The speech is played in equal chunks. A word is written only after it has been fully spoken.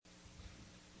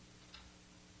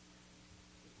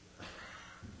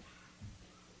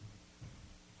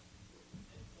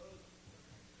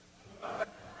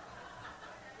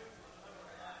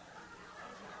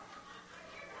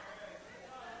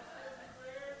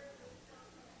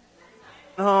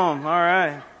Home. All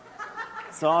right.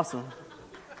 It's awesome.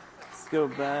 Let's go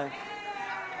back.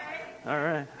 All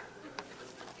right.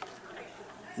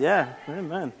 Yeah.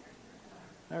 Amen.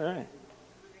 All right.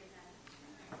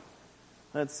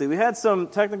 Let's see. We had some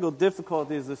technical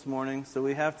difficulties this morning, so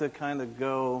we have to kind of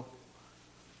go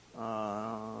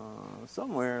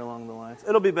somewhere along the lines.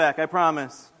 It'll be back, I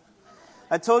promise.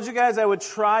 I told you guys I would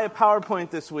try a PowerPoint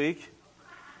this week.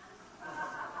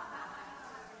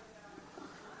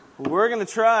 We're going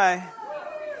to try,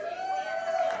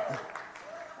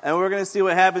 and we're going to see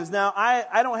what happens. Now,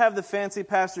 I don't have the fancy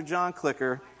Pastor John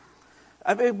clicker.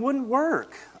 It wouldn't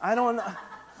work. I don't know.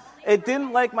 It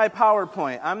didn't like my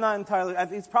PowerPoint. I'm not entirely...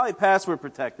 It's probably password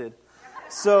protected.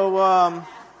 So,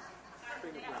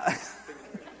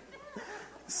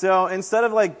 so instead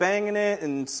of like banging it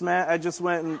and I just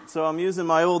went and... So I'm using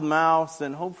my old mouse,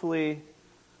 and hopefully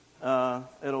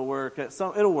it'll work.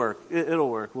 It'll work. It'll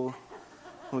work. We'll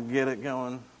get it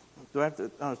going. Do I have to?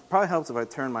 Oh, it probably helps if I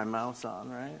turn my mouse on,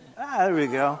 right? There we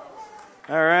go.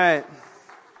 All right.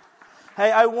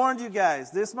 Hey, I warned you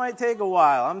guys. This might take a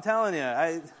while. I'm telling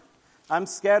you. I'm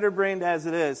scatterbrained as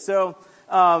it is. So,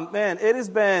 man, it has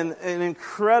been an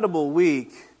incredible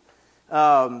week. It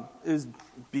was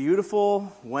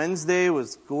beautiful. Wednesday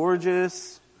was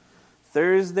gorgeous.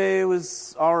 Thursday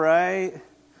was all right.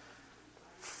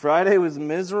 Friday was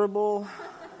miserable.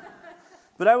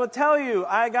 But I will tell you,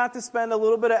 I got to spend a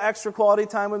little bit of extra quality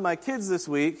time with my kids this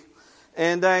week,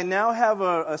 and I now have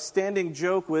a standing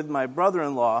joke with my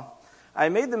brother-in-law. I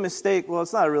made the mistake, well,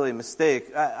 it's not really a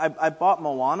mistake. I bought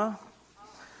Moana,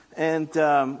 and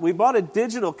we bought a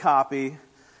digital copy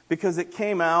because it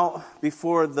came out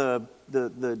before the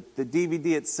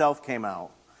DVD itself came out.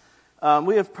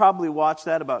 We have probably watched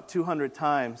that about 200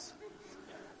 times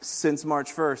since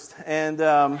March 1st,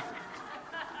 and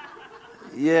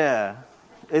yeah.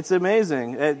 It's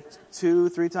amazing.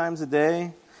 2-3 times a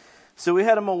day. So we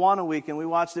had a Moana week, and we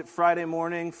watched it Friday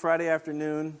morning, Friday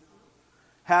afternoon,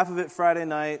 half of it Friday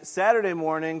night, Saturday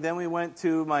morning. Then we went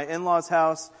to my in-laws'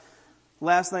 house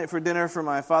last night for dinner for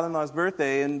my father-in-law's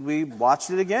birthday, and we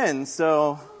watched it again.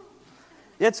 So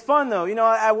it's fun, though. You know,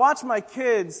 I watch my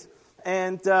kids,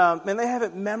 and they have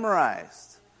it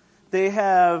memorized. They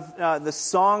have the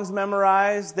songs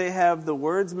memorized. They have the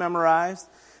words memorized.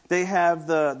 They have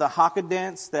the haka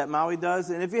dance that Maui does.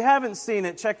 And if you haven't seen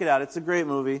it, check it out. It's a great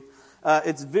movie.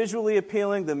 It's visually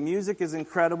appealing. The music is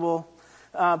incredible.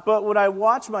 But what I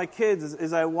watch my kids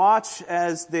is I watch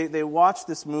as they watch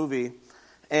this movie,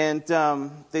 and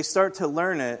they start to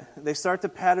learn it. They start to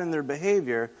pattern their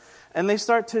behavior, and they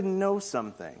start to know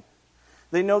something.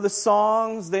 They know the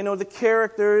songs. They know the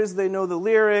characters. They know the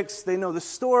lyrics. They know the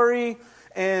story.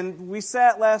 And we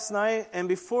sat last night, and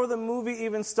before the movie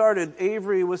even started,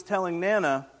 Avery was telling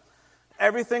Nana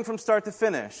everything from start to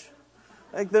finish.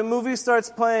 Like, the movie starts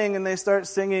playing, and they start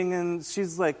singing, and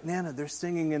she's like, Nana, they're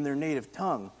singing in their native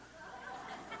tongue.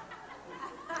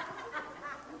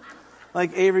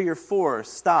 Like, Avery, you're 4.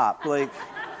 Stop. Like,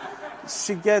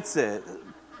 she gets it.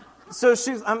 So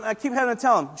I keep having to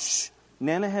tell him, shh,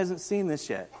 Nana hasn't seen this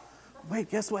yet. Wait,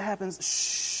 guess what happens?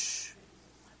 Shh.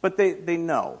 But they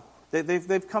know.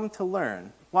 They've come to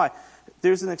learn. Why?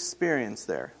 There's an experience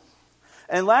there.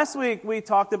 And last week we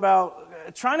talked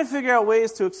about trying to figure out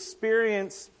ways to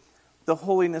experience the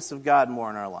holiness of God more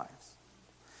in our lives.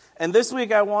 And this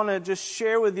week I want to just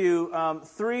share with you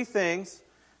 3 things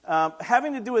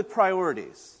having to do with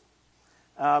priorities.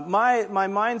 My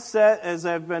mindset as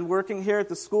I've been working here at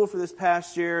the school for this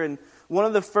past year, and one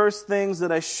of the first things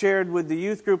that I shared with the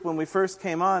youth group when we first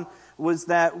came on was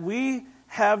that we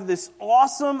have this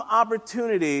awesome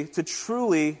opportunity to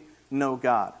truly know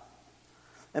God.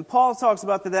 And Paul talks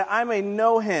about that I may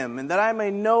know Him, and that I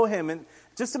may know Him. And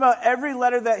just about every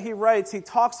letter that he writes, he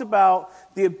talks about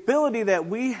the ability that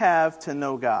we have to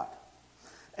know God.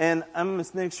 And I'm going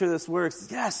to make sure this works.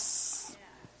 Yes!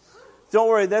 Don't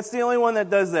worry, that's the only one that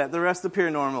does that. The rest appear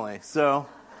normally. So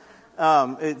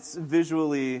it's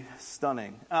visually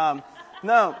stunning.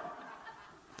 No.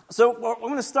 So we're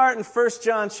going to start in 1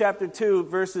 John chapter 2,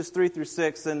 verses 3 through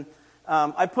 6. And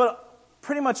I put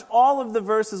pretty much all of the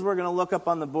verses we're going to look up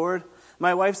on the board.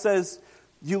 My wife says,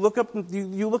 you look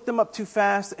them up too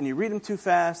fast, and you read them too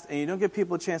fast, and you don't give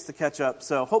people a chance to catch up.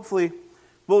 So hopefully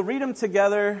we'll read them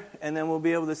together, and then we'll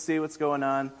be able to see what's going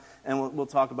on, and we'll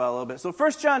talk about it a little bit. So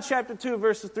 1 John chapter 2,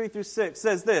 verses 3 through 6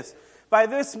 says this, By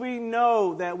this we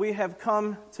know that we have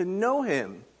come to know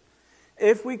Him,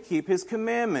 if we keep His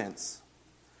commandments.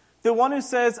 The one who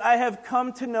says, I have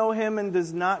come to know Him and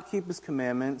does not keep His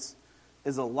commandments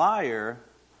is a liar,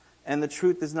 and the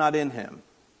truth is not in him.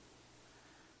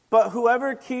 But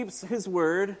whoever keeps His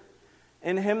word,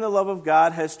 In him the love of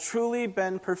God has truly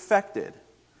been perfected.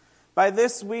 By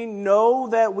this we know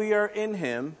that we are in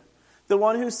him. The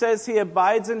one who says he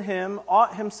abides in him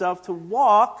ought himself to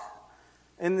walk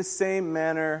in the same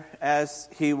manner as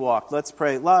he walked. Let's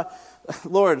pray.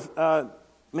 Lord,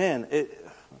 man,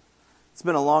 it's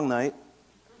been a long night.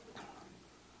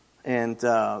 And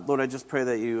Lord, I just pray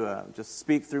that you just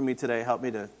speak through me today. Help me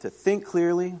to think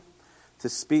clearly, to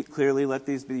speak clearly. Let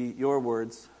these be your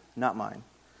words, not mine.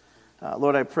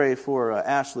 Lord, I pray for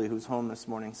Ashley, who's home this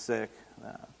morning sick.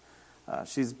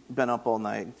 She's been up all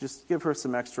night. Just give her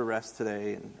some extra rest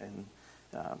today and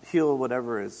heal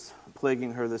whatever is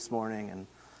plaguing her this morning. And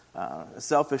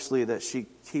selfishly, that she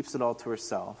keeps it all to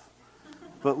herself.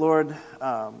 But Lord,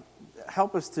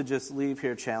 help us to just leave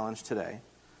here challenged today.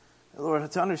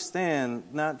 Lord, to understand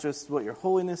not just what your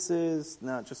holiness is,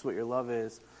 not just what your love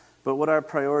is, but what our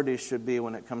priorities should be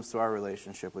when it comes to our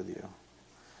relationship with you.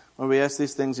 Lord, we ask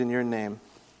these things in your name.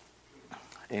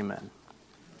 Amen.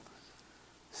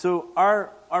 So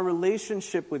our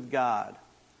relationship with God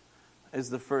is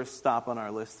the first stop on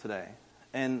our list today.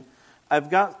 And I've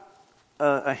got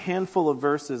a handful of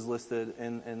verses listed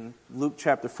in Luke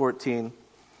chapter 14,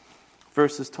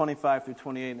 verses 25 through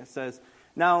 28. And it says,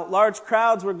 "Now large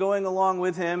crowds were going along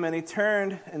with him, and he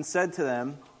turned and said to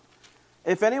them,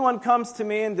 'If anyone comes to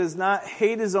me and does not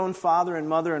hate his own father and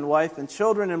mother and wife and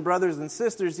children and brothers and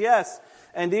sisters, yes,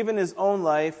 and even his own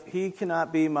life, he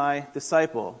cannot be my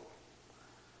disciple.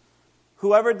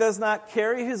 Whoever does not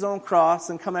carry his own cross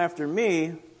and come after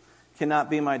me cannot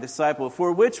be my disciple.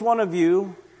 For which one of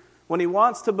you, when he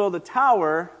wants to build a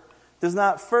tower, does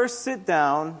not first sit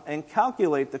down and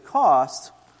calculate the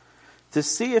cost to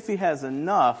see if he has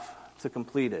enough to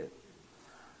complete it?'"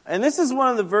 And this is one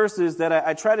of the verses that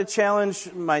I try to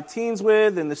challenge my teens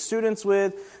with and the students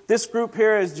with. This group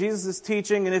here as Jesus is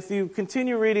teaching, and if you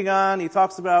continue reading on, he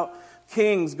talks about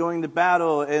kings going to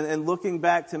battle and looking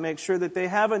back to make sure that they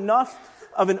have enough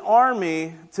of an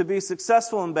army to be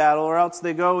successful in battle, or else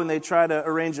they go and they try to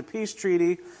arrange a peace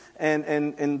treaty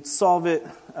and solve it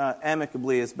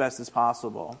amicably as best as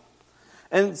possible.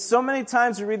 And so many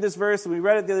times we read this verse, and we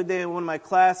read it the other day in one of my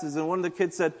classes, and one of the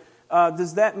kids said,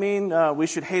 does that mean we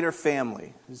should hate our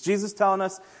family? Is Jesus telling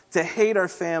us to hate our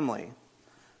family?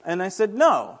 And I said,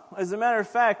 no. As a matter of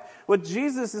fact, what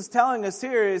Jesus is telling us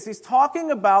here is he's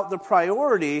talking about the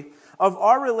priority of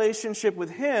our relationship with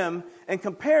him in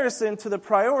comparison to the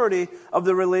priority of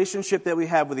the relationship that we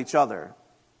have with each other.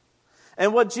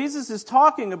 And what Jesus is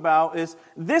talking about is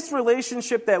this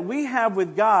relationship that we have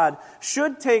with God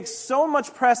should take so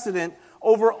much precedent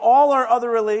over all our other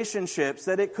relationships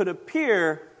that it could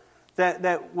appear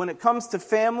that when it comes to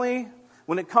family,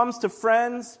 when it comes to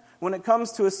friends, when it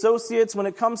comes to associates, when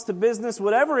it comes to business,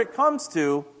 whatever it comes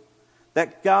to,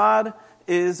 that God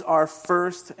is our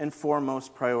first and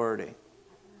foremost priority.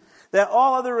 That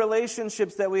all other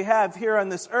relationships that we have here on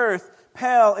this earth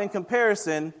pale in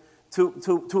comparison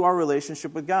to our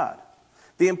relationship with God.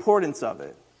 The importance of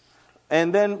it.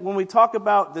 And then when we talk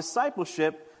about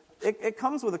discipleship, it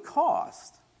comes with a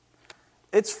cost.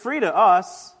 It's free to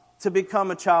us to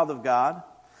become a child of God,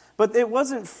 but it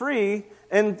wasn't free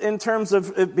in terms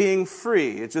of it being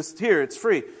free. It's just here, it's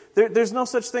free. There's no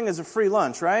such thing as a free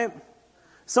lunch, right?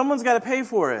 Someone's got to pay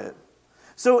for it.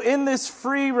 So in this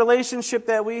free relationship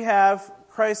that we have,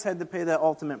 Christ had to pay that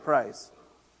ultimate price.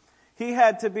 He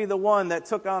had to be the one that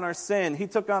took on our sin. He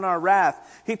took on our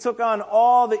wrath. He took on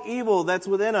all the evil that's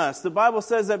within us. The Bible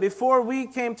says that before we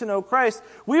came to know Christ,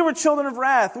 we were children of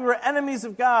wrath. We were enemies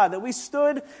of God, that we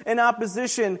stood in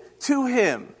opposition to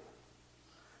him.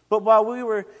 But while we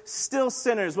were still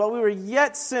sinners, while we were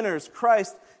yet sinners,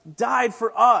 Christ died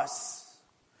for us,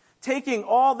 taking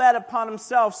all that upon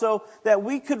himself so that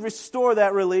we could restore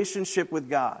that relationship with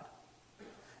God.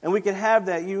 And we could have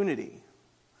that unity.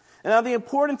 And now the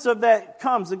importance of that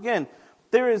comes, again,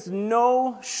 there is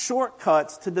no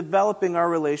shortcuts to developing our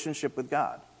relationship with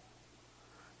God.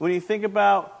 When you think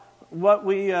about what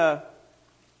we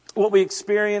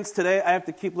experience today, I have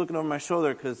to keep looking over my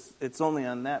shoulder because it's only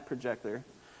on that projector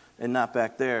and not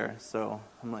back there. So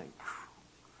I'm like,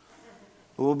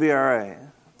 we'll be all right.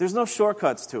 There's no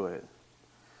shortcuts to it.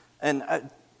 And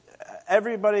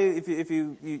everybody, if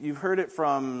you've heard it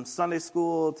from Sunday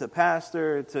school to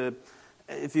pastor to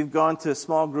if you've gone to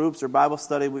small groups or Bible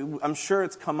study, I'm sure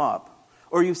it's come up.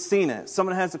 Or you've seen it.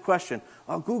 Someone has a question.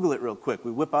 I'll Google it real quick.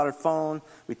 We whip out our phone,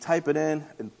 we type it in,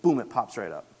 and boom, it pops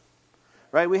right up.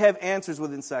 Right? We have answers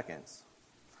within seconds.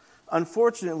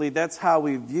 Unfortunately, that's how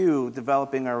we view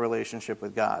developing our relationship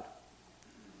with God.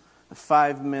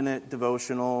 5-minute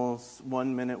devotionals,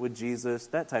 1 minute with Jesus,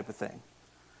 that type of thing.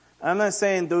 I'm not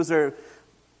saying those are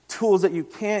tools that you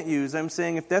can't use. I'm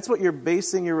saying if that's what you're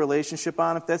basing your relationship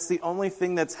on, if that's the only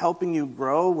thing that's helping you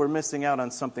grow, we're missing out on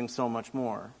something so much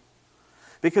more.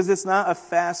 Because it's not a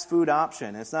fast food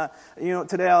option. It's not,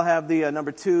 today I'll have the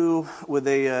number 2 with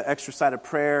a extra side of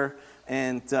prayer.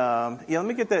 And, let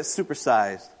me get that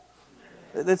supersized.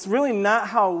 That's really not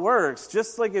how it works.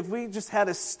 Just like if we just had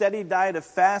a steady diet of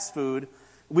fast food,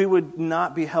 we would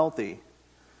not be healthy.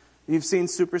 You've seen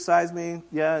Supersize Me?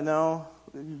 Yeah, no?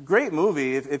 Great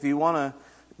movie if you want to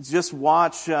just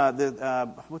watch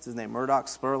what's his name? Murdoch,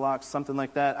 Spurlock, something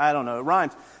like that. I don't know. It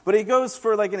rhymes. But he goes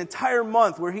for like an entire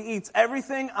month where he eats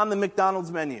everything on the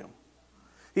McDonald's menu.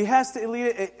 He has to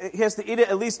eat it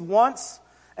at least once,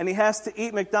 and he has to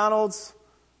eat McDonald's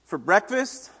for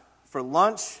breakfast, for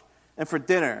lunch, and for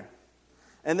dinner.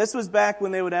 And this was back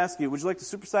when they would ask you, would you like to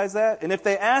supersize that? And if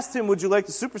they asked him, would you like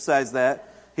to supersize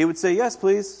that? He would say, yes,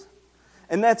 please.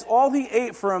 And that's all he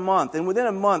ate for a month. And within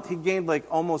a month, he gained like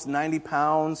almost 90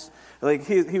 pounds. Like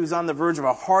he was on the verge of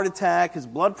a heart attack. His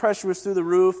blood pressure was through the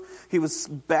roof. He was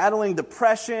battling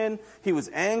depression. He was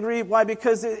angry. Why?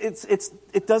 Because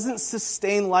it doesn't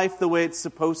sustain life the way it's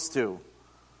supposed to.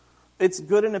 It's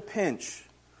good in a pinch.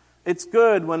 It's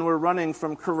good when we're running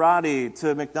from karate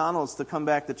to McDonald's to come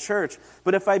back to church.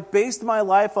 But if I based my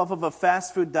life off of a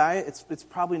fast food diet, it's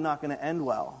probably not going to end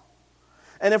well.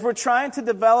 And if we're trying to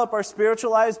develop our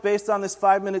spiritual lives based on this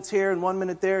 5 minutes here and 1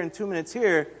 minute there and 2 minutes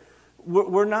here,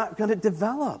 we're not going to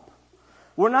develop.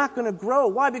 We're not going to grow.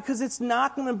 Why? Because it's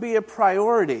not going to be a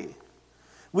priority.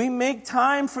 We make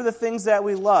time for the things that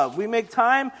we love. We make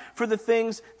time for the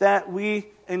things that we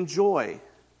enjoy.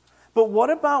 But what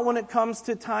about when it comes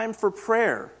to time for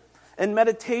prayer and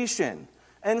meditation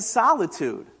and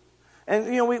solitude?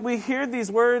 And, we hear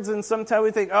these words and sometimes we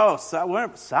think,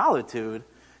 solitude?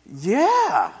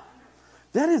 Yeah,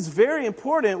 that is very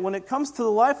important when it comes to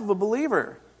the life of a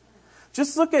believer.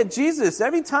 Just look at Jesus.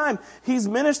 Every time he's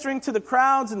ministering to the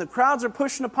crowds and the crowds are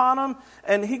pushing upon him,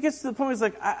 and he gets to the point where he's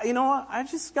like, you know what, I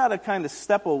just got to kind of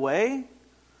step away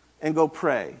and go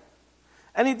pray.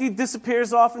 And he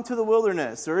disappears off into the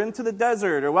wilderness or into the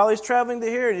desert, or while he's traveling to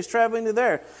here and he's traveling to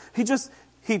there.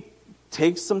 He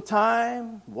takes some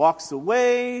time, walks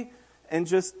away, and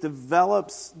just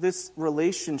develops this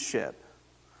relationship.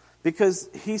 Because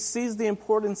he sees the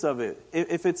importance of it.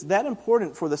 If it's that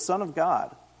important for the Son of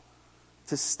God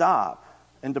to stop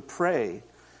and to pray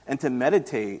and to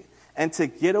meditate and to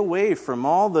get away from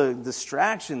all the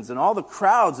distractions and all the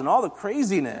crowds and all the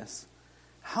craziness,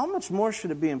 how much more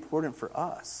should it be important for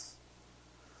us?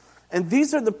 And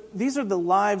these are the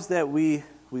lives that we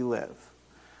live.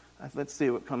 Let's see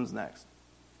what comes next.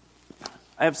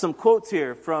 I have some quotes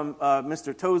here from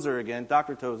Mr. Tozer again,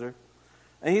 Dr. Tozer.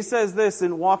 And he says this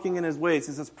in Walking in His Ways.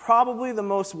 He says, probably the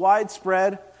most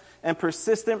widespread and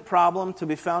persistent problem to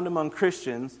be found among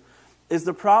Christians is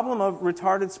the problem of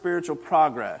retarded spiritual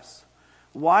progress.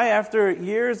 Why, after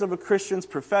years of a Christian's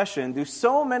profession, do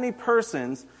so many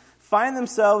persons find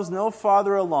themselves no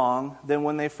farther along than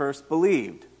when they first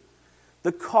believed?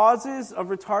 The causes of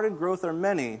retarded growth are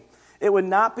many. It would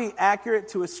not be accurate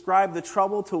to ascribe the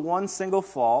trouble to one single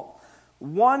fault.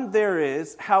 One there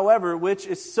is, however, which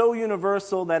is so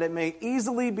universal that it may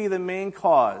easily be the main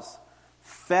cause: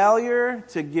 failure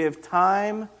to give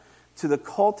time to the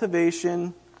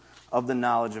cultivation of the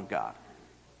knowledge of God.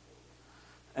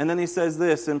 And then he says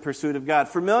this in Pursuit of God.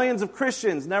 For millions of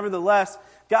Christians, nevertheless,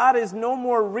 God is no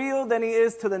more real than he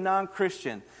is to the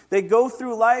non-Christian. They go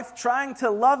through life trying to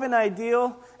love an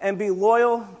ideal and be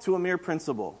loyal to a mere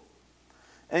principle.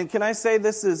 And can I say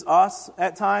this is us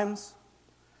at times?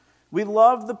 We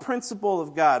love the principle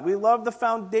of God. We love the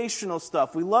foundational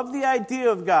stuff. We love the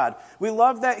idea of God. We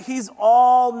love that he's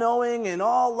all-knowing and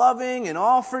all-loving and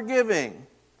all-forgiving.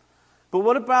 But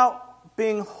what about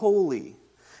being holy?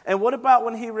 And what about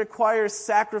when he requires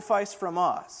sacrifice from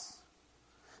us?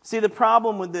 See, the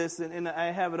problem with this, and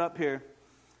I have it up here,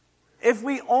 if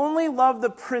we only love the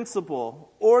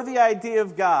principle or the idea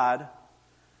of God,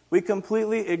 we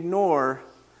completely ignore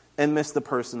and miss the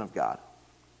person of God.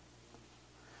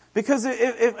 Because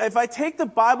if I take the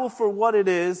Bible for what it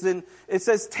is, and it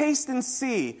says, taste and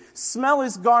see, smell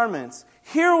his garments,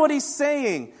 hear what he's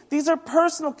saying. These are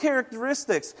personal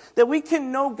characteristics that we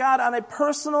can know God on a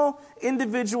personal,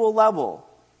 individual level.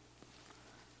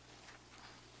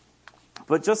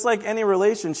 But just like any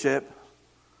relationship,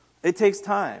 it takes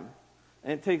time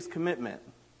and it takes commitment.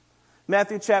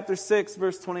 Matthew chapter 6,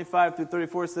 verse 25 through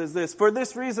 34 says this, for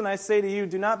this reason I say to you,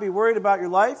 do not be worried about your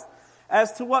life,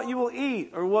 as to what you will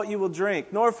eat or what you will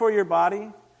drink, nor for your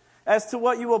body, as to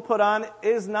what you will put on.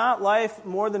 Is not life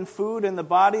more than food, and the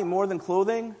body more than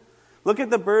clothing? Look at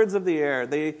the birds of the air.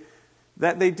 They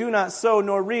that they do not sow,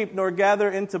 nor reap, nor gather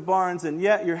into barns, and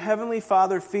yet your heavenly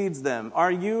Father feeds them.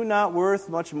 Are you not worth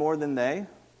much more than they?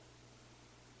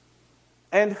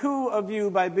 And who of you,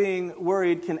 by being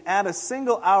worried, can add a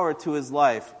single hour to his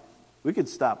life? We could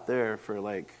stop there for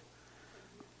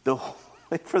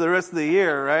for the rest of the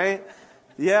year, right?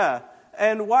 Yeah.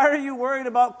 And why are you worried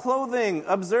about clothing?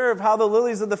 Observe how the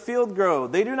lilies of the field grow.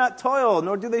 They do not toil,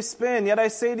 nor do they spin. Yet I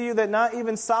say to you that not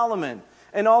even Solomon,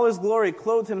 in all his glory,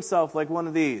 clothed himself like one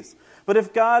of these. But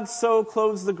if God so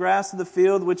clothes the grass of the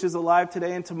field, which is alive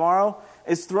today and tomorrow,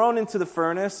 is thrown into the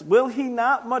furnace, will he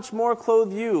not much more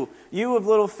clothe you, you of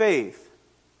little faith?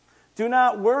 Do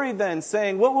not worry then,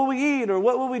 saying, what will we eat, or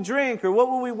what will we drink, or what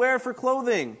will we wear for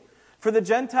clothing? For the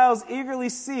Gentiles eagerly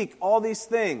seek all these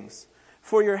things.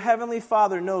 For your heavenly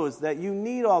Father knows that you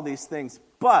need all these things.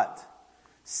 But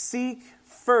seek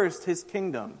first his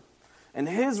kingdom and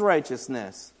his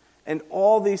righteousness, and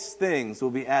all these things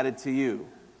will be added to you.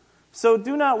 So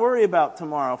do not worry about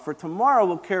tomorrow, for tomorrow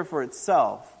will care for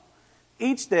itself.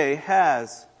 Each day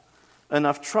has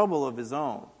enough trouble of his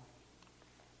own.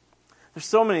 There's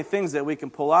so many things that we can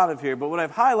pull out of here, but what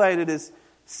I've highlighted is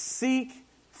seek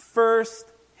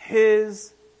first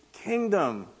his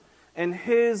kingdom and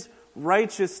his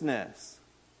righteousness.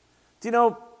 Do you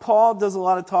know, Paul does a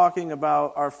lot of talking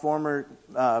about our former,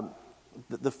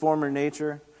 the former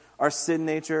nature, our sin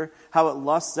nature, how it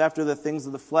lusts after the things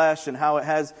of the flesh, and how it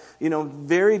has,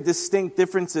 very distinct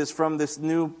differences from this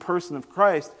new person of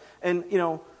Christ. And,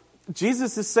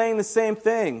 Jesus is saying the same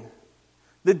thing.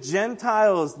 The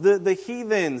Gentiles, the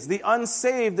heathens, the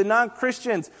unsaved, the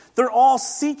non-Christians, they're all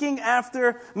seeking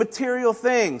after material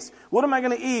things. What am I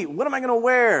going to eat? What am I going to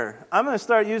wear? I'm going to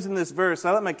start using this verse.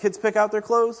 I let my kids pick out their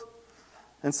clothes.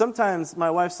 And sometimes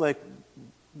my wife's like,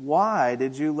 why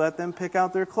did you let them pick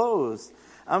out their clothes?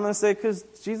 I'm going to say, because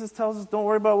Jesus tells us don't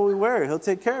worry about what we wear. He'll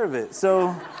take care of it.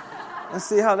 So let's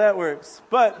see how that works.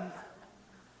 But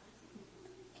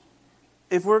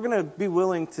if we're going to be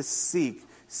willing to seek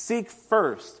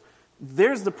first,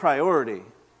 there's the priority.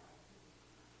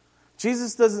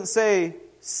 Jesus doesn't say,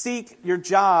 seek your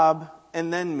job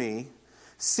and then me.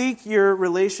 Seek your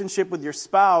relationship with your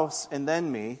spouse and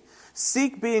then me.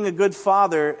 Seek being a good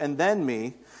father and then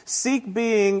me. Seek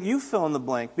being, you fill in the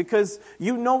blank, because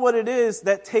you know what it is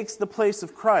that takes the place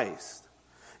of Christ.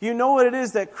 You know what it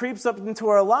is that creeps up into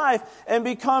our life and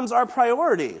becomes our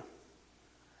priority.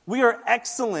 We are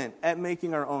excellent at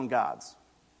making our own gods.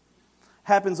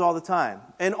 Happens all the time.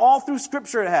 And all through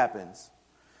Scripture it happens.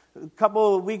 A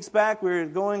couple of weeks back, we were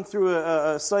going through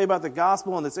a study about the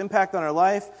gospel and its impact on our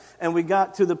life, and we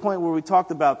got to the point where we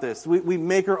talked about this. We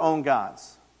make our own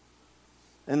gods.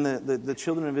 And the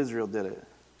children of Israel did it.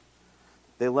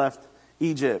 They left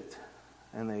Egypt,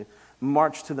 and they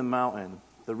marched to the mountain.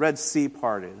 The Red Sea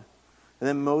parted. And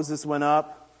then Moses went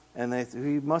up, and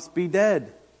he must be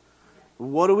dead.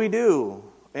 What do we do?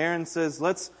 Aaron says,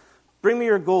 bring me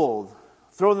your gold.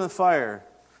 Throw it in the fire.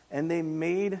 And they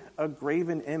made a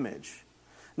graven image.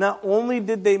 Not only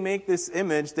did they make this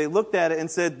image, they looked at it and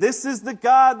said, this is the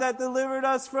God that delivered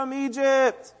us from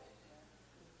Egypt.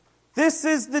 This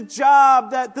is the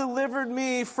job that delivered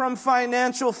me from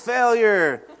financial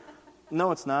failure.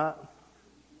 No, it's not.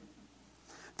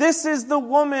 This is the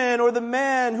woman or the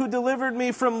man who delivered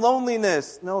me from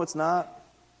loneliness. No, it's not.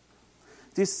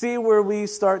 Do you see where we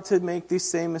start to make these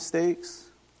same mistakes?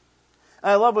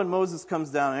 I love when Moses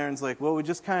comes down. Aaron's like, well, we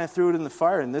just kind of threw it in the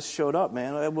fire and this showed up,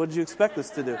 man. What did you expect us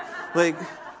to do?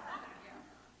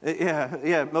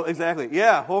 Yeah, no, exactly.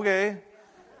 Yeah, okay.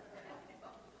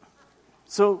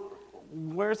 So,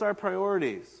 where's our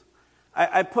priorities?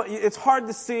 It's hard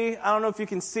to see. I don't know if you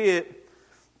can see it,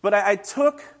 but I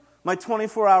took my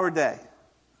 24-hour day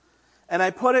and I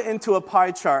put it into a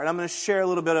pie chart, and I'm going to share a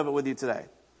little bit of it with you today.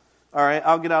 All right,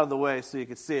 I'll get out of the way so you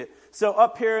can see it. So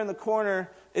up here in the corner,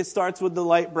 it starts with the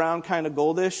light brown, kind of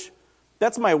goldish.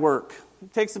 That's my work.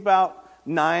 It takes about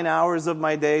 9 hours of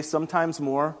my day, sometimes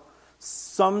more,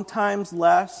 sometimes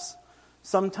less,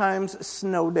 sometimes a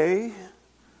snow day.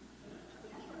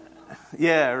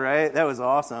 Yeah, right? That was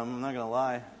awesome. I'm not going to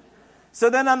lie. So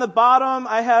then on the bottom,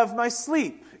 I have my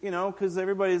sleep, because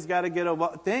everybody's got to get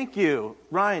a... Thank you.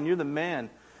 Ryan, you're the man.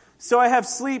 So I have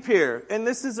sleep here. And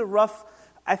this is a rough...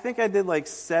 I think I did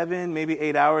 7, maybe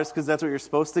 8 hours, because that's what you're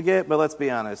supposed to get. But let's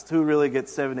be honest. Who really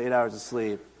gets 7 to 8 hours of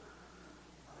sleep?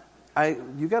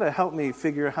 You got to help me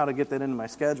figure out how to get that into my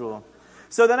schedule.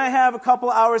 So then I have a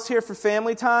couple hours here for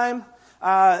family time.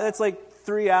 That's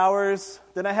 3 hours.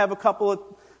 Then I have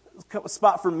a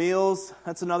spot for meals.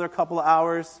 That's another couple of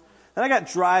hours. Then I got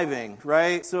driving,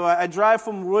 right? So I drive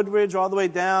from Woodridge all the way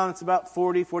down. It's about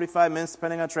 40, 45 minutes,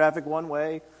 depending on traffic, one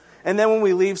way. And then when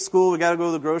we leave school, we got to go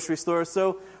to the grocery store.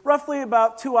 So roughly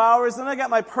about 2 hours. Then I got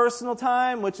my personal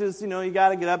time, which is, you got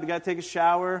to get up, you got to take a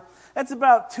shower. That's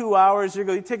about 2 hours. You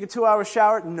take a 2-hour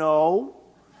shower? No.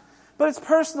 But it's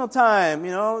personal time,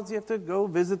 you have to go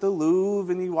visit the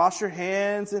Louvre and you wash your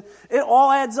hands and it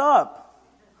all adds up.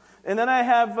 And then I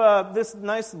have this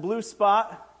nice blue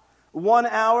spot, 1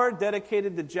 hour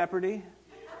dedicated to Jeopardy.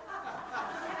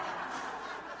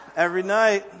 Every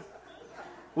night.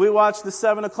 We watch the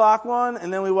 7 o'clock one,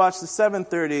 and then we watch the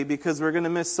 7:30 because we're going to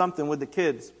miss something with the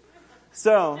kids.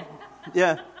 So,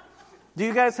 yeah. Do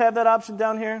you guys have that option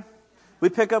down here? We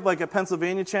pick up like a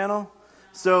Pennsylvania channel.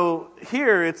 So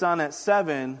here it's on at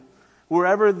 7.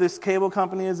 Wherever this cable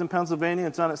company is in Pennsylvania,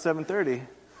 it's on at 7:30.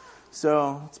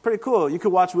 So it's pretty cool. You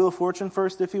could watch Wheel of Fortune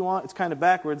first if you want. It's kind of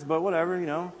backwards, but whatever,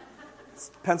 It's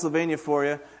Pennsylvania for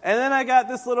you. And then I got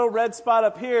this little red spot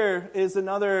up here is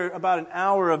about an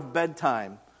hour of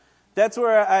bedtime. That's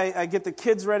where I get the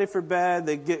kids ready for bed.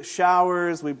 They get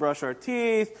showers. We brush our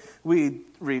teeth. We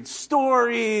read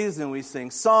stories and we sing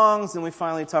songs and we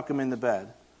finally tuck them into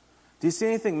bed. Do you see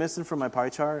anything missing from my pie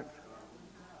chart?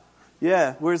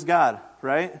 Yeah, where's God,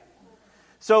 right?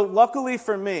 So luckily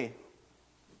for me,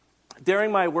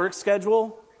 during my work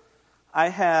schedule, I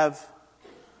have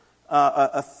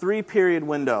a 3-period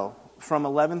window from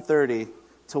 11:30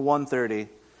 to 1:30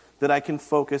 that I can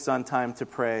focus on time to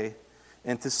pray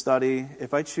and to study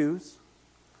if I choose.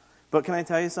 But can I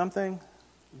tell you something?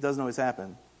 It doesn't always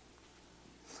happen.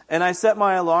 And I set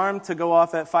my alarm to go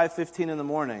off at 5:15 in the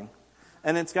morning.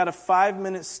 And it's got a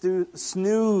 5-minute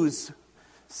snooze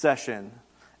session.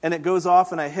 And it goes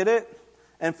off and I hit it.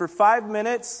 And for 5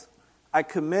 minutes, I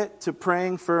commit to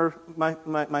praying for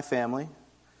my family.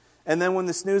 And then when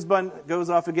the snooze button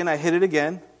goes off again, I hit it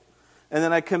again. And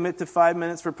then I commit to 5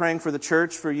 minutes for praying for the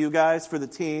church, for you guys, for the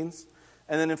teens.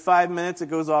 And then in 5 minutes, it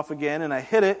goes off again, and I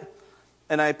hit it,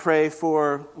 and I pray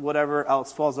for whatever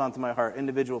else falls onto my heart.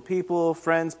 Individual people,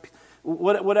 friends,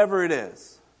 whatever it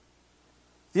is.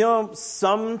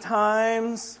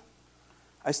 Sometimes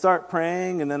I start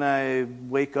praying, and then I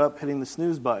wake up hitting the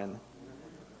snooze button.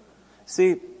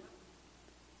 See,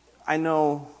 I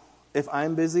know if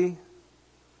I'm busy,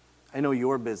 I know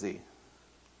you're busy.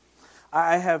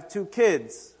 I have 2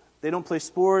 kids. They don't play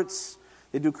sports.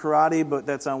 They do karate, but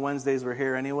that's on Wednesdays. We're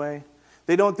here anyway.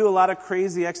 They don't do a lot of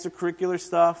crazy extracurricular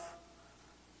stuff,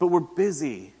 but we're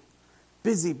busy.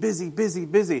 Busy, busy, busy,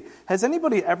 busy. Has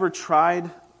anybody ever tried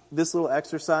this little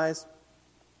exercise?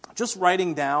 Just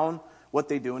writing down what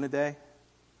they do in a day.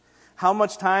 How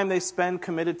much time they spend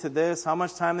committed to this, how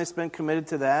much time they spend committed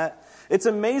to that. It's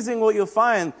amazing what you'll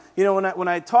find. When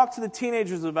I talk to the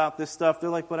teenagers about this stuff,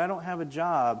 they're like, but I don't have a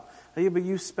job. Yeah, but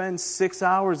you spend 6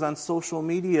 hours on social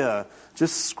media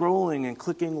just scrolling and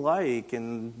clicking like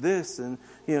and this and,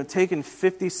 taking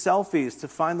 50 selfies to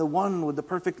find the one with the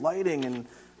perfect lighting. And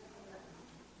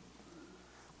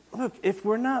look, if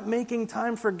we're not making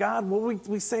time for God,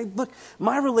 we say, look,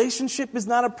 my relationship is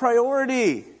not a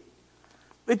priority.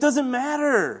 It doesn't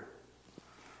matter.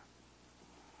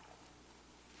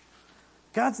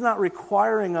 God's not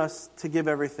requiring us to give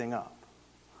everything up.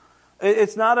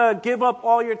 It's not a give up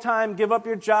all your time, give up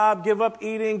your job, give up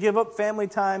eating, give up family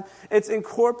time. It's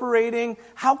incorporating.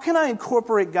 How can I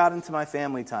incorporate God into my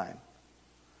family time?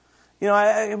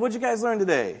 What'd you guys learn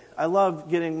today? I love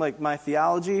getting my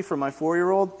theology from my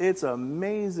 4-year-old. It's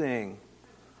amazing.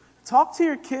 Talk to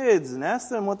your kids and ask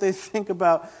them what they think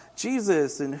about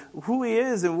Jesus and who He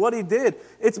is and what He did.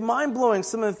 It's mind-blowing,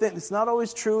 some of the things. It's not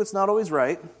always true. It's not always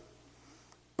right.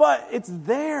 But it's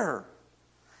there.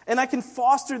 And I can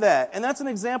foster that. And that's an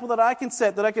example that I can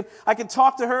set, that I can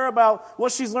talk to her about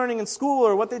what she's learning in school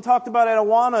or what they talked about at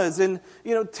Awana's. And,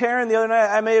 Taryn the other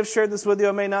night, I may have shared this with you,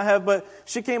 I may not have, but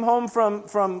she came home from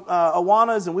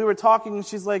Awana's and we were talking and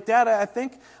she's like, Dad, I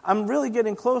think I'm really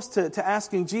getting close to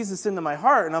asking Jesus into my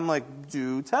heart. And I'm like,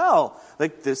 do tell.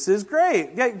 This is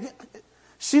great. Yeah,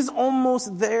 she's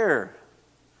almost there.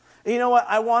 And you know what?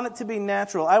 I want it to be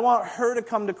natural. I want her to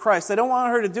come to Christ. I don't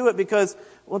want her to do it because,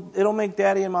 it'll make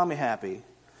Daddy and Mommy happy.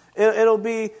 It'll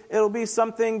be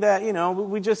something that,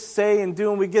 we just say and do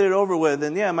and we get it over with.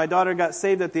 And yeah, my daughter got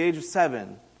saved at the age of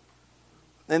 7.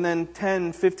 And then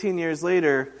 10, 15 years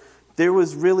later, there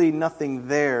was really nothing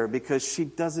there because she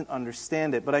doesn't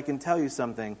understand it. But I can tell you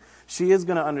something. She is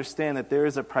going to understand that there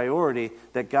is a priority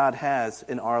that God has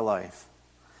in our life.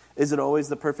 Is it always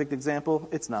the perfect example?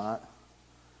 It's not.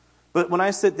 But when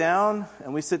I sit down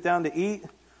and we sit down to eat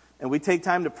and we take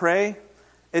time to pray,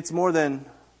 it's more than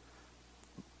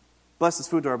bless this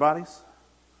food to our bodies,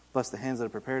 bless the hands that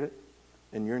have prepared it,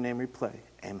 in your name we pray,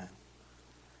 amen.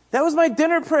 That was my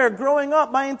dinner prayer growing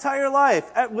up my entire life.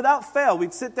 Without fail,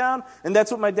 we'd sit down, and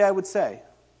that's what my dad would say.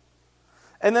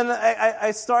 And then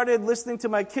I started listening to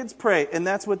my kids pray, and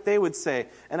that's what they would say.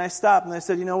 And I stopped, and I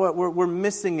said, you know what, we're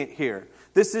missing it here.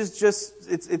 This is just,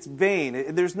 it's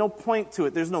vain. There's no point to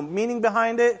it. There's no meaning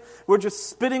behind it. We're just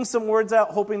spitting some words out,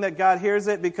 hoping that God hears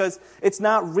it, because it's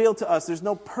not real to us. There's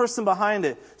no person behind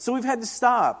it. So we've had to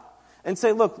stop and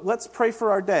say, look, let's pray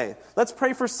for our day. Let's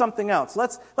pray for something else.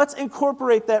 Let's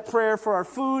incorporate that prayer for our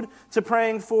food to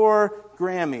praying for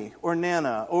Grammy or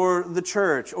Nana or the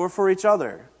church or for each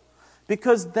other.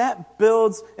 Because that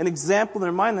builds an example in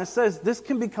their mind that says this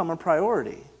can become a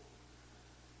priority.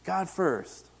 God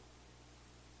first.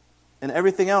 And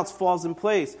everything else falls in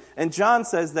place. And John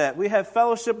says that we have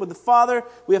fellowship with the Father,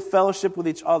 we have fellowship with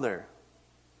each other.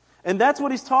 And that's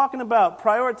what he's talking about,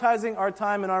 prioritizing our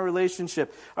time and our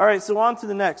relationship. All right, so on to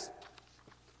the next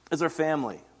is our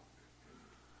family.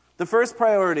 The first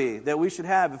priority that we should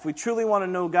have if we truly want to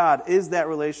know God is that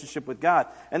relationship with God.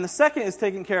 And the second is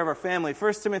taking care of our family.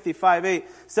 1 Timothy 5:8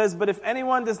 says, "But if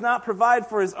anyone does not provide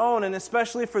for his own, and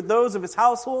especially for those of his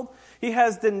household, he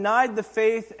has denied the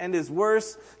faith and is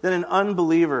worse than an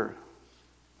unbeliever."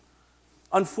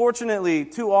 Unfortunately,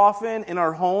 too often in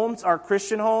our homes, our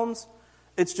Christian homes,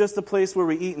 it's just a place where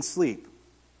we eat and sleep.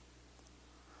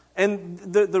 And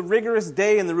the rigorous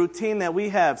day and the routine that we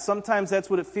have, sometimes that's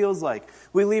what it feels like.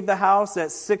 We leave the house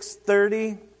at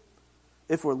 6:30,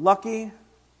 if we're lucky,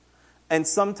 and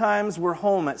sometimes we're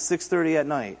home at 6:30 at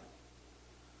night.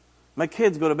 My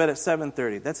kids go to bed at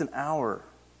 7:30. That's an hour.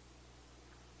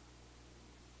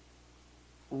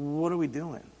 What are we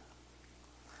doing?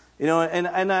 You know,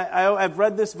 and I've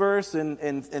read this verse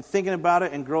and thinking about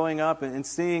it and growing up and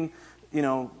seeing, you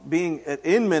know, being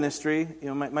in ministry.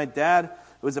 You know, my dad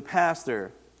was a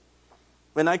pastor.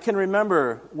 And I can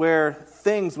remember where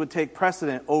things would take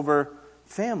precedent over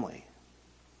family.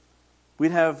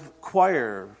 We'd have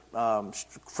choir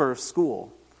for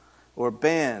school, or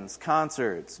bands,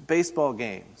 concerts, baseball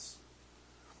games.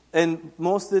 And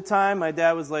most of the time, my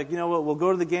dad was like, you know what, we'll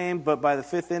go to the game, but by the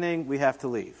 5th inning, we have to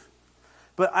leave.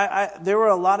 But there were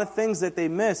a lot of things that they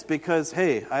missed because,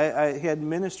 hey, I had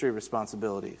ministry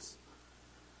responsibilities.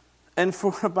 And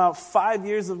for about 5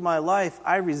 years of my life,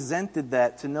 I resented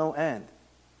that to no end.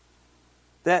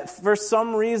 That for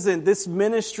some reason, this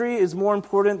ministry is more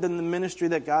important than the ministry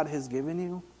that God has given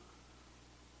you.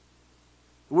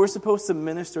 We're supposed to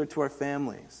minister to our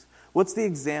families. What's the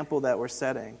example that we're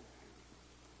setting?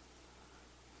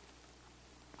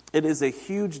 It is a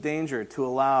huge danger to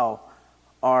allow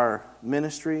our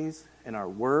ministries and our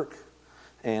work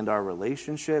and our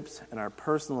relationships and our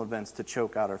personal events to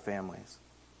choke out our families.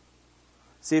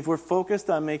 See, if we're focused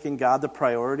on making God the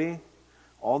priority,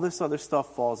 all this other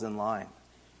stuff falls in line.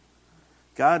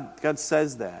 God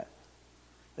says that.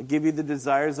 I give you the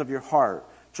desires of your heart.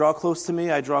 Draw close to me,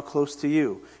 I draw close to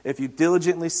you. If you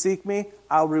diligently seek me,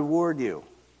 I'll reward you.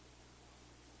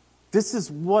 This is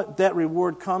what that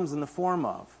reward comes in the form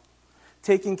of.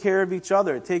 Taking care of each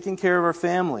other, taking care of our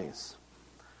families.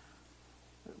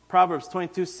 Proverbs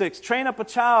 22:6, "Train up a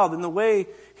child in the way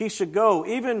he should go.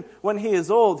 Even when he is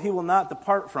old, he will not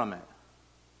depart from it."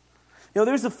 You know,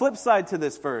 there's a flip side to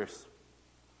this verse.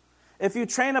 If you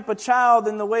train up a child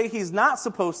in the way he's not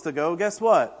supposed to go, guess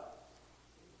what?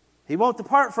 He won't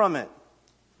depart from it.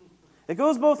 It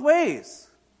goes both ways.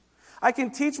 I can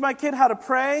teach my kid how to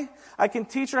pray. I can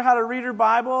teach her how to read her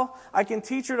Bible. I can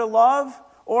teach her to love.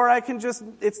 Or I can just,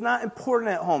 it's not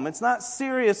important at home. It's not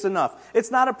serious enough.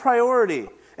 It's not a priority.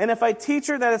 And if I teach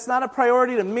her that it's not a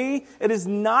priority to me, it is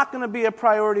not going to be a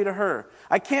priority to her.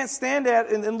 I can't stand at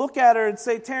and look at her and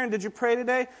say, "Taryn, did you pray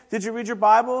today? Did you read your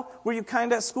Bible? Were you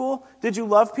kind at school? Did you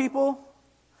love people?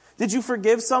 Did you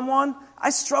forgive someone?" I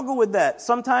struggle with that.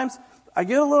 Sometimes I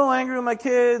get a little angry with my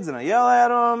kids and I yell at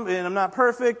them and I'm not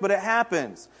perfect, but it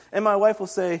happens. And my wife will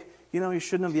say, "You know, you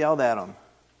shouldn't have yelled at them."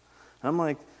 And I'm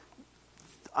like,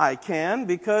 "I can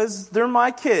because they're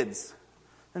my kids."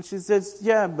 And she says,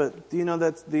 "Yeah, but do you know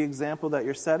that's the example that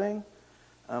you're setting?"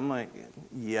 I'm like,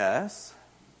 "Yes,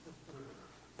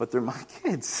 but they're my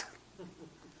kids."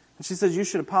 And she says, "You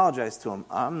should apologize to them."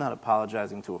 I'm not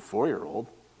apologizing to a 4-year-old.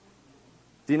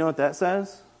 Do you know what that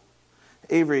says?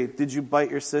 "Avery, did you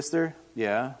bite your sister?"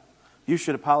 "Yeah." "You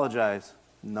should apologize."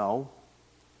 "No."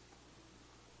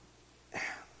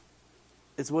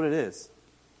 It's what it is.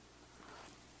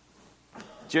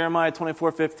 Jeremiah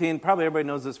 24:15, probably everybody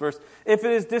knows this verse. "If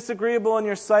it is disagreeable in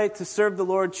your sight to serve the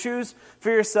Lord, choose for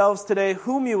yourselves today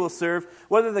whom you will serve,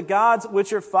 whether the gods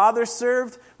which your fathers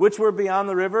served, which were beyond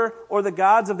the river, or the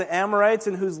gods of the Amorites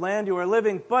in whose land you are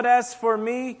living. But as for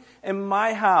me and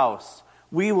my house,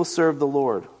 we will serve the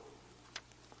Lord."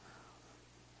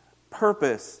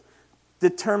 purpose,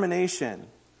 determination.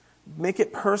 Make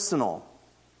it personal.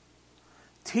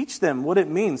 Teach them what it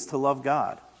means to love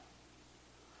God.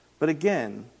 But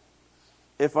again,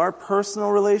 if our personal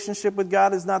relationship with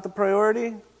God is not the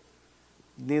priority,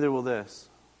 neither will this.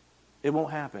 It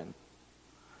won't happen.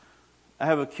 I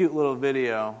have a cute little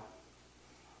video.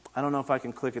 I don't know if I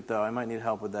can click it though. I might need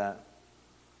help with that.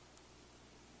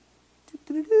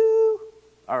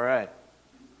 All right.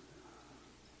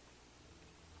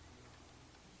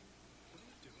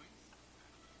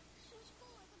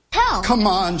 Hell. Come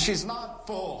on, she's not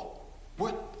full.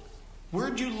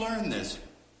 Where'd you learn this?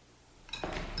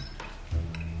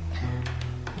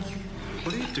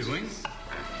 What are you doing?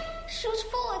 She was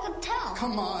full, I could tell.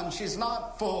 Come on, she's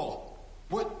not full.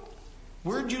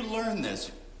 Where'd you learn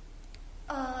this?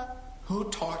 Who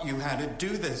taught you how to do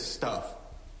this stuff?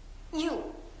 You.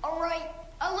 All right.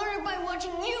 I learned it by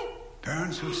watching you.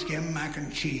 Parents who skim mac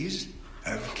and cheese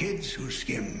have kids who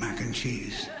skim mac and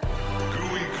cheese.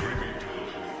 Going creepy.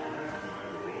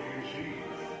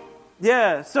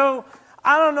 Yeah, so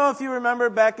I don't know if you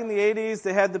remember back in the 80s,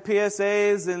 they had the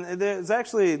PSAs, and there's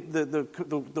actually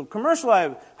the commercial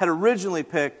I had originally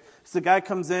picked. So the guy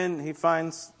comes in, he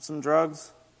finds some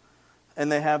drugs,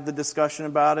 and they have the discussion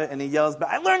about it, and he yells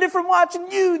back, "I learned it from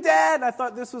watching you, Dad!" I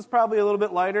thought this was probably a little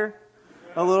bit lighter,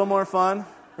 a little more fun,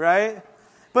 right?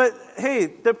 But hey,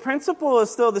 the principle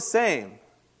is still the same.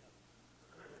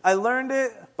 I learned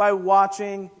it by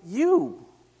watching you.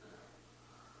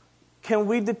 Can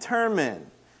we determine?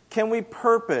 Can we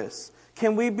purpose?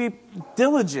 Can we be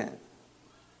diligent?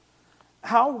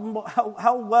 How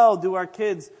well do our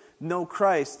kids know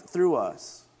Christ through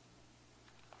us?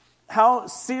 How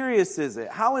serious is it?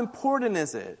 How important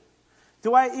is it?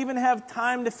 Do I even have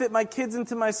time to fit my kids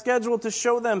into my schedule to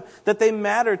show them that they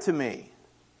matter to me?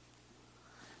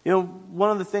 You know,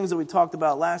 one of the things that we talked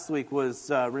about last week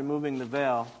was removing the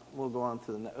veil. We'll go on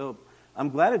to the next. Oh, I'm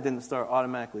glad it didn't start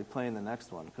automatically playing the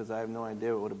next one because I have no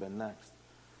idea what would have been next.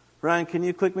 Ryan, can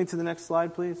you click me to the next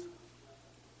slide, please?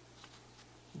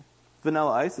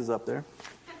 Vanilla Ice is up there.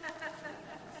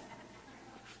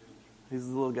 He's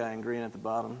the little guy in green at the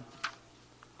bottom.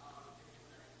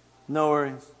 No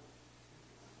worries.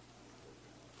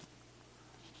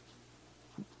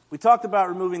 We talked about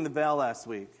removing the veil last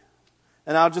week.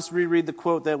 And I'll just reread the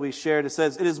quote that we shared. It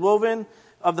says, "It is woven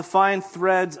of the fine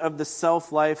threads of the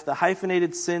self-life, the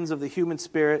hyphenated sins of the human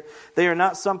spirit. They are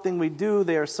not something we do,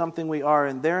 they are something we are.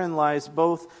 And therein lies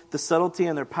both the subtlety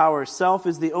and their power. Self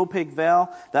is the opaque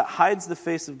veil that hides the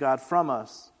face of God from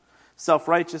us.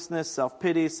 Self-righteousness,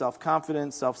 self-pity,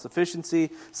 self-confidence, self-sufficiency,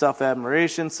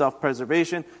 self-admiration,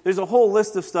 self-preservation." There's a whole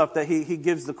list of stuff that he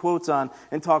gives the quotes on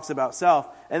and talks about self.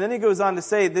 And then he goes on to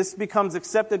say this becomes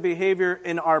accepted behavior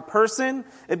in our person.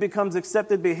 It becomes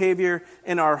accepted behavior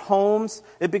in our homes.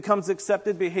 It becomes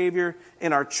accepted behavior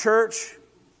in our church.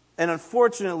 And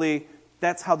unfortunately,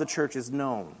 that's how the church is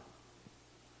known.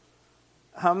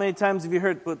 How many times have you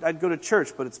heard, "But I'd go to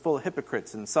church, but it's full of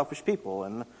hypocrites and selfish people,"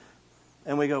 and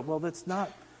we go, "Well, it's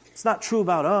not true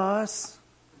about us."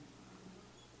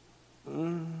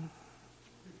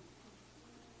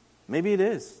 Maybe it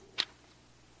is.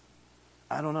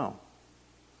 I don't know.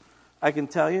 I can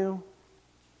tell you,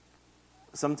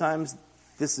 sometimes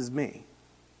this is me.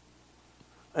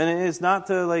 And it is not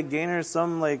to garner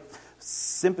some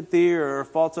sympathy or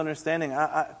false understanding.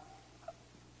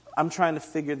 I'm trying to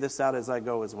figure this out as I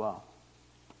go as well.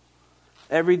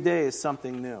 Every day is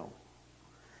something new.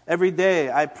 Every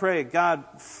day I pray, God,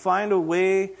 find a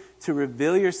way to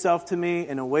reveal yourself to me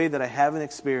in a way that I haven't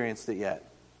experienced it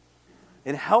yet.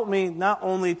 And help me not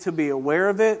only to be aware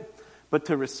of it, but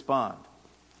to respond.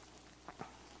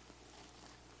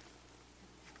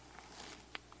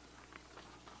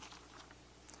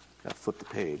 Got to flip the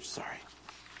page, sorry.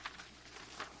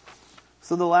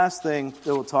 So the last thing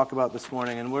that we'll talk about this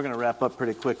morning, and we're going to wrap up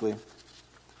pretty quickly,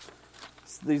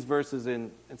 these verses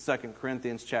in 2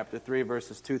 Corinthians chapter 3,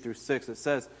 verses 2 through 6. It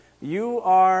says, "You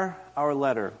are our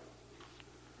letter,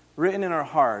 written in our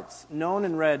hearts, known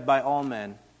and read by all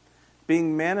men,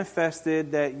 being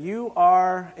manifested that you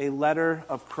are a letter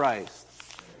of Christ,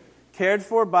 cared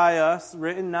for by us,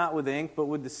 written not with ink, but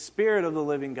with the Spirit of the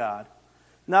living God,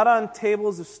 not on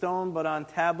tables of stone, but on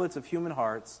tablets of human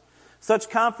hearts. Such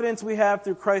confidence we have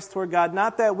through Christ toward God,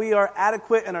 not that we are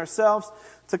adequate in ourselves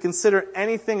to consider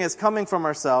anything as coming from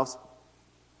ourselves,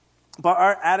 but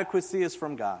our adequacy is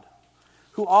from God,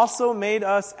 who also made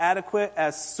us adequate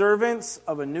as servants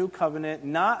of a new covenant,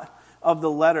 not of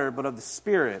the letter, but of the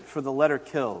Spirit, for the letter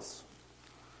kills,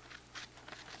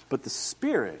 but the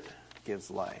Spirit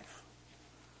gives life."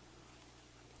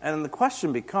 And the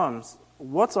question becomes,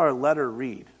 what's our letter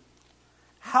read?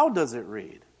 how does it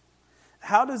read?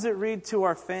 How does it read to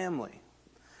our family?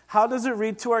 How does it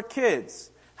read to our kids?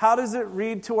 How does it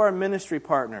read to our ministry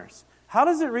partners? How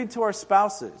does it read to our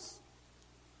spouses?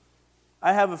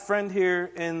 I have a friend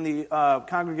here in the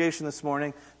congregation this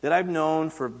morning that I've known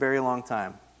for a very long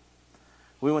time.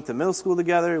 We went to middle school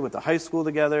together, we went to high school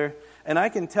together, and I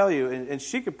can tell you, and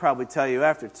she could probably tell you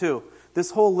after too,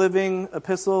 this whole living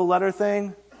epistle letter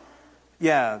thing,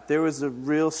 yeah, there was a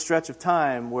real stretch of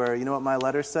time where, you know what my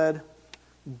letter said?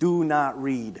 Do not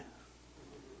read.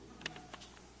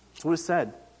 That's what it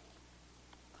said.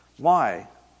 Why?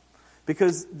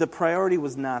 Because the priority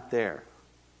was not there.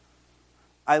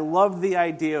 I loved the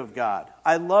idea of God.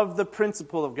 I loved the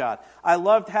principle of God. I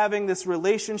loved having this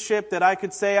relationship that I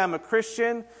could say I'm a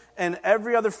Christian, and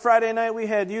every other Friday night we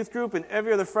had youth group, and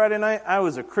every other Friday night I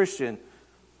was a Christian.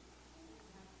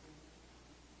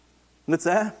 What's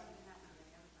that?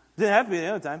 Didn't have to be the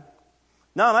other time.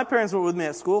 No, my parents were with me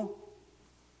at school.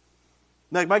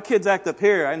 Like, my kids act up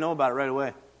here, I know about it right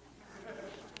away.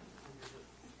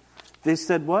 They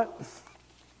said, what?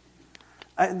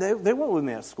 They weren't with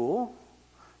me at school.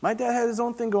 My dad had his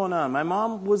own thing going on. My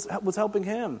mom was helping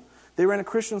him. They ran a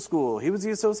Christian school. He was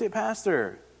the associate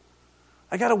pastor.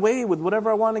 I got away with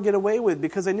whatever I wanted to get away with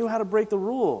because I knew how to break the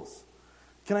rules.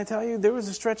 Can I tell you, there was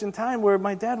a stretch in time where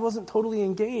my dad wasn't totally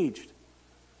engaged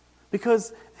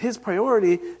because his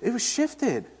priority, it was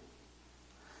shifted.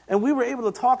 And we were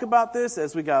able to talk about this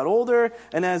as we got older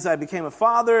and as I became a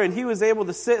father, and he was able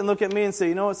to sit and look at me and say,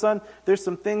 you know what, son, there's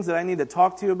some things that I need to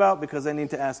talk to you about because I need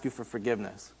to ask you for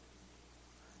forgiveness.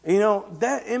 And, you know,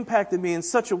 that impacted me in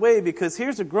such a way because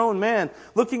here's a grown man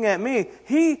looking at me.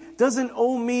 He doesn't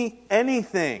owe me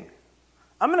anything.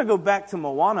 I'm going to go back to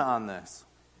Moana on this.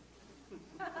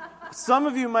 Some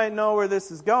of you might know where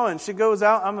this is going. She goes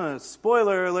out. I'm going to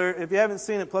spoiler alert. If you haven't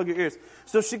seen it, plug your ears.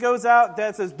 So she goes out.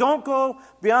 Dad says, don't go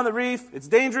beyond the reef. It's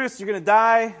dangerous. You're going to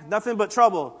die. Nothing but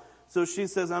trouble. So she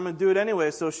says, I'm going to do it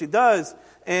anyway. So she does.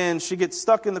 And she gets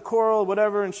stuck in the coral,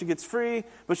 whatever, and she gets free.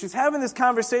 But she's having this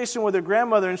conversation with her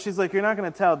grandmother, and she's like, you're not going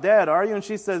to tell Dad, are you? And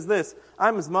she says this,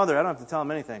 I'm his mother. I don't have to tell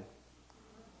him anything.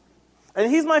 And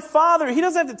he's my father. He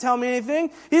doesn't have to tell me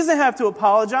anything. He doesn't have to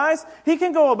apologize. He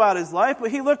can go about his life.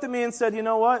 But he looked at me and said, you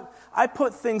know what? I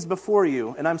put things before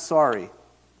you, and I'm sorry.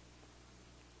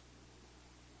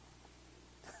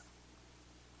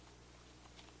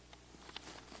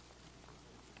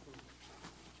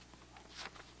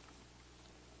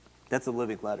 That's a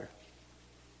living letter.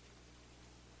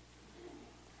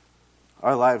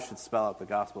 Our lives should spell out the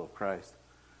gospel of Christ.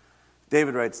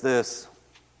 David writes this,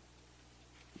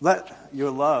 let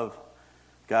your love,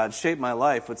 God, shape my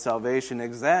life with salvation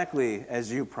exactly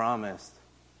as you promised.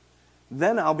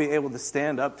 Then I'll be able to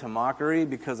stand up to mockery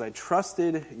because I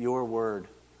trusted your word.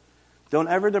 Don't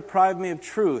ever deprive me of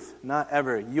truth, not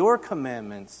ever. Your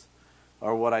commandments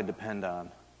are what I depend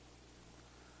on.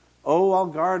 Oh, I'll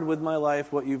guard with my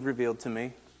life what you've revealed to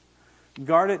me.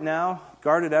 Guard it now,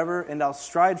 guard it ever, and I'll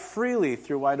stride freely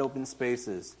through wide open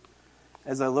spaces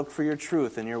as I look for your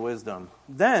truth and your wisdom.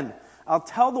 Then I'll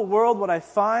tell the world what I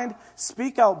find,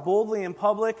 speak out boldly in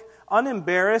public,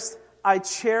 unembarrassed. I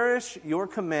cherish your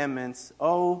commandments.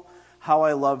 Oh, how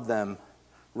I love them,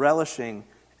 relishing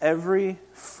every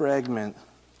fragment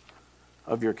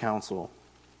of your counsel.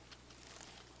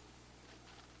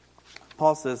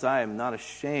 Paul says, I am not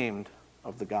ashamed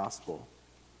of the gospel.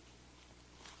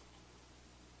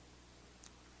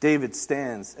 David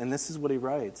stands, and this is what he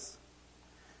writes.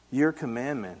 Your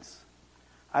commandments,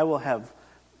 I will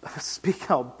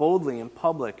speak out boldly in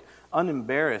public,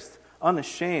 unembarrassed,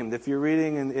 unashamed. If you're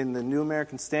reading in the New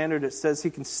American Standard, it says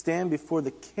he can stand before the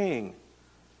king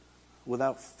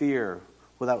without fear,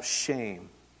 without shame.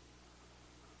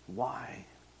 Why?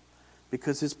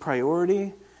 Because his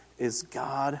priority is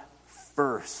God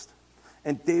first.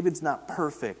 And David's not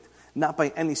perfect, not by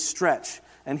any stretch.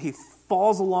 And he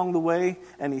falls along the way,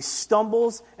 and he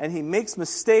stumbles, and he makes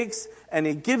mistakes, and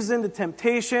he gives in to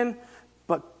temptation.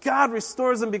 But God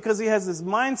restores him because he has this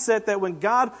mindset that when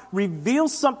God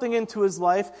reveals something into his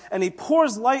life, and he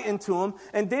pours light into him,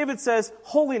 and David says,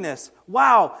 holiness,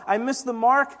 wow, I missed the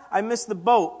mark, I missed the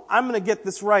boat. I'm going to get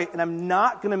this right, and I'm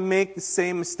not going to make the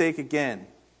same mistake again.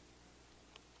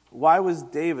 Why was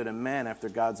David a man after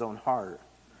God's own heart?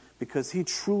 Because he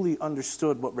truly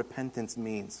understood what repentance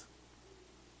means.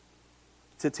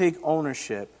 To take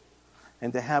ownership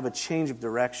and to have a change of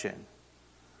direction.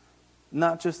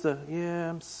 Not just yeah,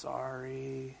 I'm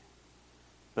sorry,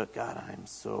 but God, I'm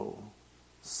so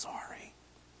sorry.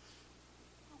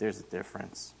 There's a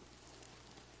difference.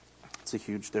 It's a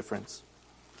huge difference.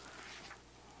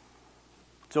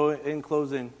 So in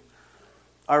closing,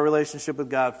 our relationship with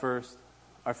God first.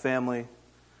 our family,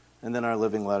 and then our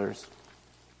living letters.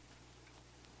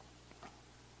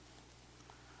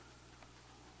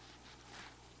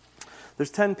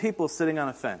 There's 10 people sitting on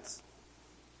a fence.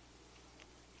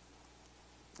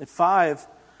 If 5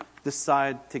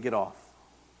 decide to get off,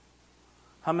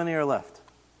 how many are left?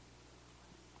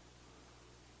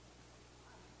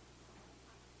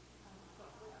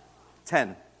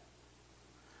 10.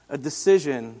 A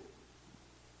decision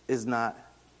is not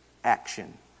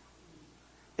action.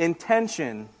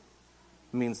 Intention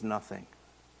means nothing.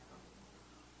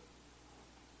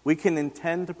 We can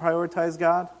intend to prioritize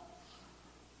God,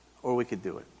 or we could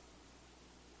do it.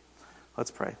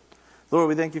 Let's pray. Lord,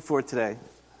 we thank you for today.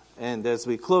 And as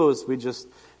we close, we just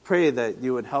pray that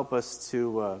you would help us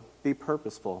to be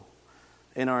purposeful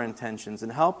in our intentions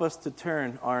and help us to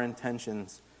turn our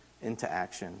intentions into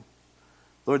action.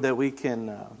 Lord, that we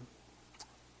can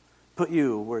put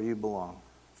you where you belong,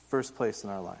 first place in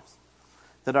our lives.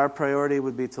 That our priority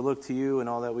would be to look to you in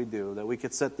all that we do, that we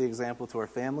could set the example to our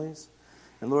families.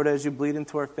 And Lord, as you bleed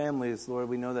into our families, Lord,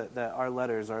 we know that our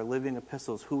letters, our living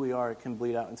epistles, who we are, it can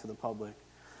bleed out into the public.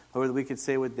 Lord, that we could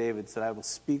say with David, said, I will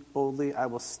speak boldly, I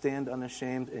will stand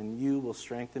unashamed, and you will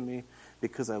strengthen me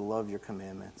because I love your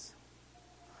commandments.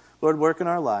 Lord, work in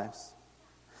our lives.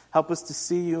 Help us to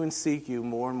see you and seek you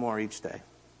more and more each day.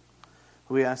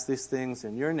 We ask these things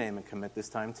in your name and commit this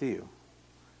time to you.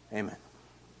 Amen.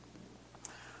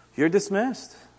 You're dismissed.